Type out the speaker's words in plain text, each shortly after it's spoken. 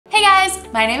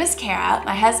my name is Kara.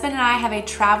 My husband and I have a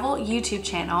travel YouTube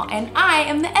channel, and I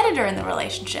am the editor in the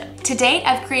relationship. To date,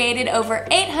 I've created over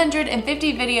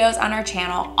 850 videos on our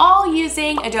channel, all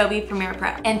using Adobe Premiere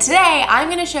Pro. And today, I'm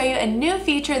gonna show you a new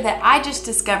feature that I just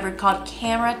discovered called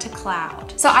Camera to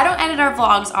Cloud. So I don't edit our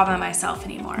vlogs all by myself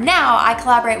anymore. Now, I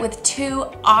collaborate with two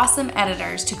awesome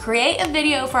editors to create a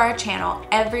video for our channel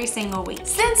every single week.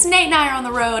 Since Nate and I are on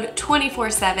the road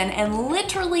 24/7 and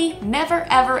literally never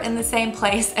ever in the same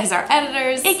place as our editors,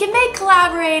 it can make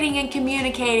collaborating and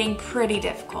communicating pretty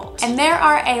difficult. And there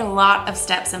are a lot of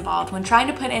steps involved when trying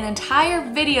to put an entire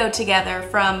video together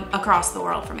from across the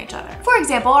world from each other. For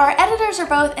example, our editors are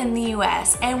both in the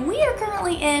US and we are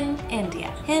currently in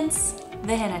India, hence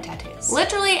the henna tattoos.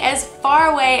 Literally as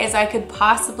far away as I could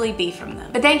possibly be from them.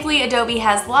 But thankfully, Adobe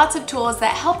has lots of tools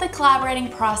that help the collaborating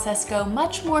process go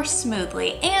much more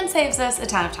smoothly and saves us a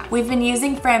ton of time. We've been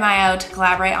using Frame.io to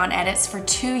collaborate on edits for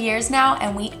 2 years now,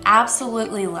 and we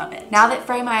absolutely love it. Now that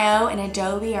Frame.io and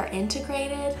Adobe are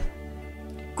integrated,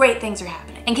 great things are happening.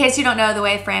 In case you don't know the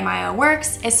way Frame.io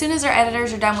works, as soon as our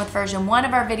editors are done with version 1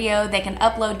 of our video, they can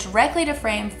upload directly to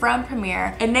Frame from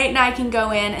Premiere, and Nate and I can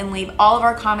go in and leave all of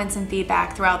our comments and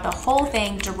feedback throughout the whole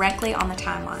thing directly on the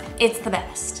timeline. It's the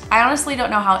best. I honestly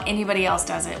don't know how anybody else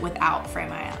does it without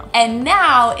Frame.io. And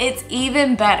now it's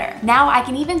even better. Now I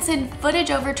can even send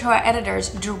footage over to our editors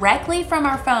directly from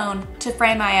our phone to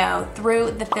Frame.io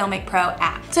through the FilMic Pro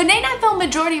app. So Nate and I film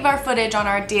majority of our footage on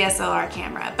our DSLR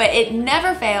camera, but it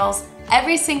never fails.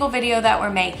 Every single video that we're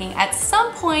making, at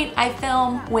some point I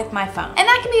film with my phone. And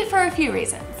that can be for a few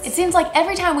reasons. It seems like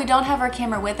every time we don't have our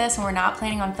camera with us and we're not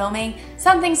planning on filming,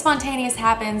 something spontaneous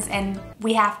happens and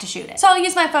we have to shoot it. So I'll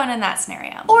use my phone in that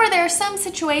scenario. Or there are some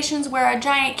situations where a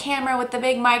giant camera with the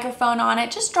big microphone on it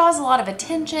just draws a lot of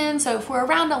attention. So if we're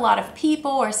around a lot of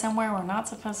people or somewhere we're not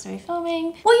supposed to be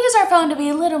filming, we'll use our phone to be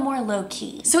a little more low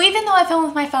key. So even though I film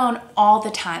with my phone all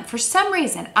the time, for some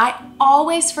reason, I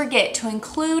always forget to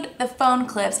include the phone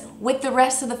clips with the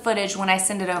rest of the footage when I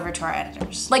send it over to our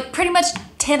editors. Like pretty much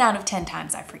 10 out of 10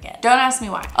 times I forget. Don't ask me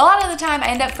why. A lot of the time I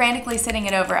end up frantically sending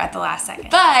it over at the last second.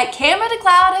 But Camera to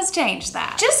Cloud has changed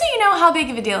that. Just so you know how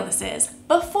big of a deal this is,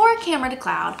 before Camera to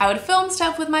Cloud, I would film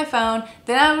stuff with my phone,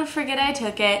 then I would forget I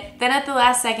took it, then at the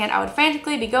last second I would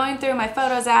frantically be going through my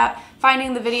Photos app,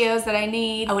 finding the videos that I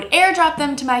need. I would airdrop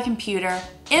them to my computer,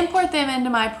 import them into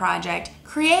my project,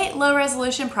 create low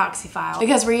resolution proxy files,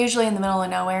 because we're usually in the middle of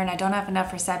nowhere and I don't have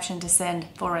enough reception to send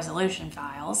full resolution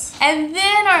files. And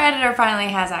then our editor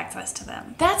finally has access to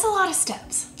them. That's a lot of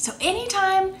steps. So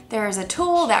anytime there is a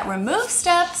tool that removes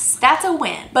steps, that's a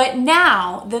win. But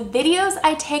now the videos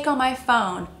I take on my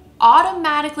phone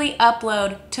automatically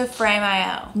upload to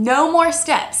Frame.io. No more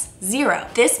steps, 0.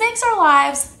 This makes our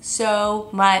lives so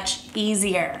much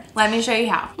easier. Let me show you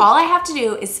how. All I have to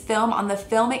do is film on the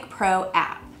FilMic Pro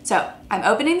app. So I'm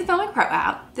opening the FilMic Pro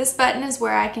app. This button is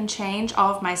where I can change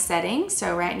all of my settings.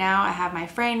 So right now I have my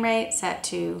frame rate set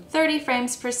to 30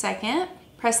 frames per second.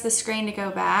 Press the screen to go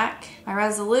back. My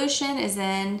resolution is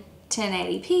in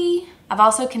 1080p. I've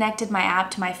also connected my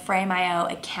app to my Frame.io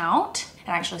account. It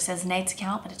actually says Nate's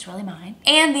account, but it's really mine.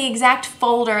 And the exact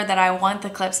folder that I want the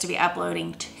clips to be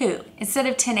uploading to. Instead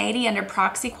of 1080 under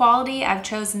proxy quality, I've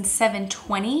chosen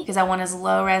 720 because I want as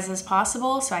low res as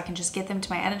possible so I can just get them to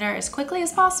my editor as quickly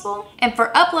as possible. And for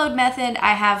upload method,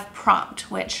 I have prompt,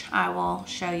 which I will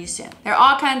show you soon. There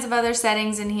are all kinds of other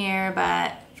settings in here,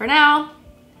 but for now,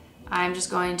 I'm just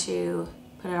going to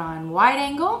put it on wide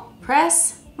angle,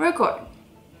 press record.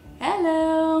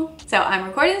 Hello. So I'm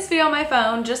recording this video on my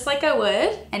phone just like I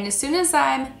would. And as soon as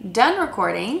I'm done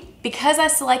recording, because I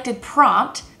selected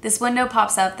prompt, this window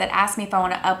pops up that asks me if I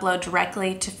want to upload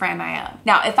directly to Frame.io.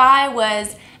 Now, if I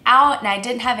was out and I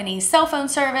didn't have any cell phone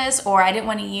service or I didn't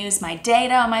want to use my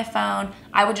data on my phone,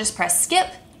 I would just press skip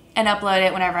and upload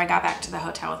it whenever I got back to the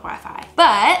hotel with Wi-Fi.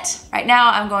 But right now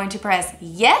I'm going to press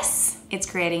yes. It's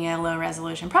creating a low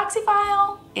resolution proxy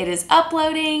file. It is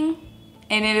uploading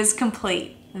and it is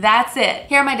complete. That's it.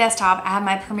 Here on my desktop, I have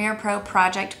my Premiere Pro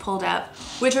project pulled up,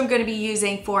 which I'm going to be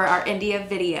using for our India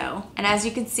video. And as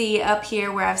you can see up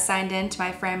here where I've signed in to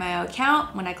my Frame.io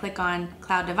account, when I click on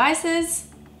Cloud Devices,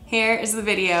 here is the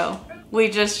video we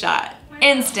just shot.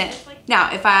 Instant.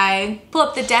 Now, if I pull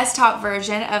up the desktop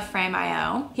version of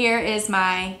Frame.io, here is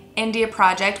my India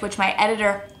project, which my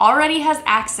editor already has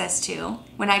access to.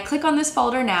 When I click on this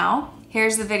folder now,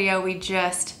 here's the video we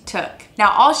just took.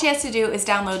 Now all she has to do is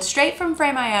download straight from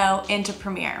Frame.io into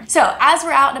Premiere. So as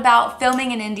we're out and about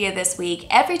filming in India this week,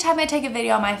 every time I take a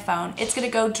video on my phone, it's gonna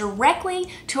go directly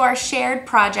to our shared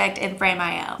project in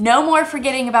Frame.io. No more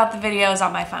forgetting about the videos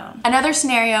on my phone. Another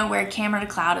scenario where Camera to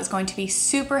Cloud is going to be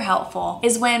super helpful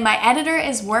is when my editor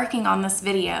is working on this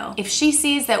video. If she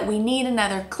sees that we need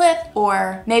another clip,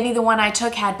 or maybe the one I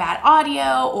took had bad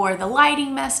audio or the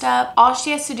lighting messed up, all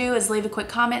she has to do is leave a quick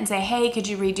comment and say, hey, could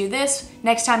you redo this?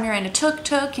 Next time you're in a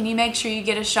tuk-tuk, can you make sure you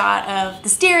get a shot of the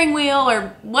steering wheel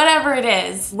or whatever it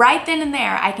is? Right then and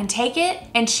there, I can take it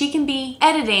and she can be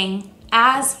editing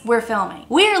as we're filming.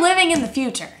 We are living in the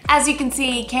future. As you can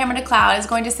see, Camera to Cloud is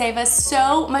going to save us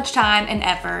so much time and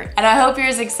effort, and I hope you're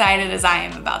as excited as I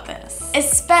am about this.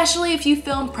 Especially if you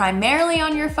film primarily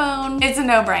on your phone, it's a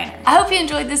no-brainer. I hope you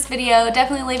enjoyed this video.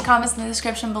 Definitely leave comments in the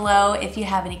description below if you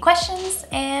have any questions,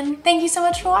 and thank you so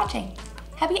much for watching.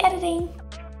 Happy editing.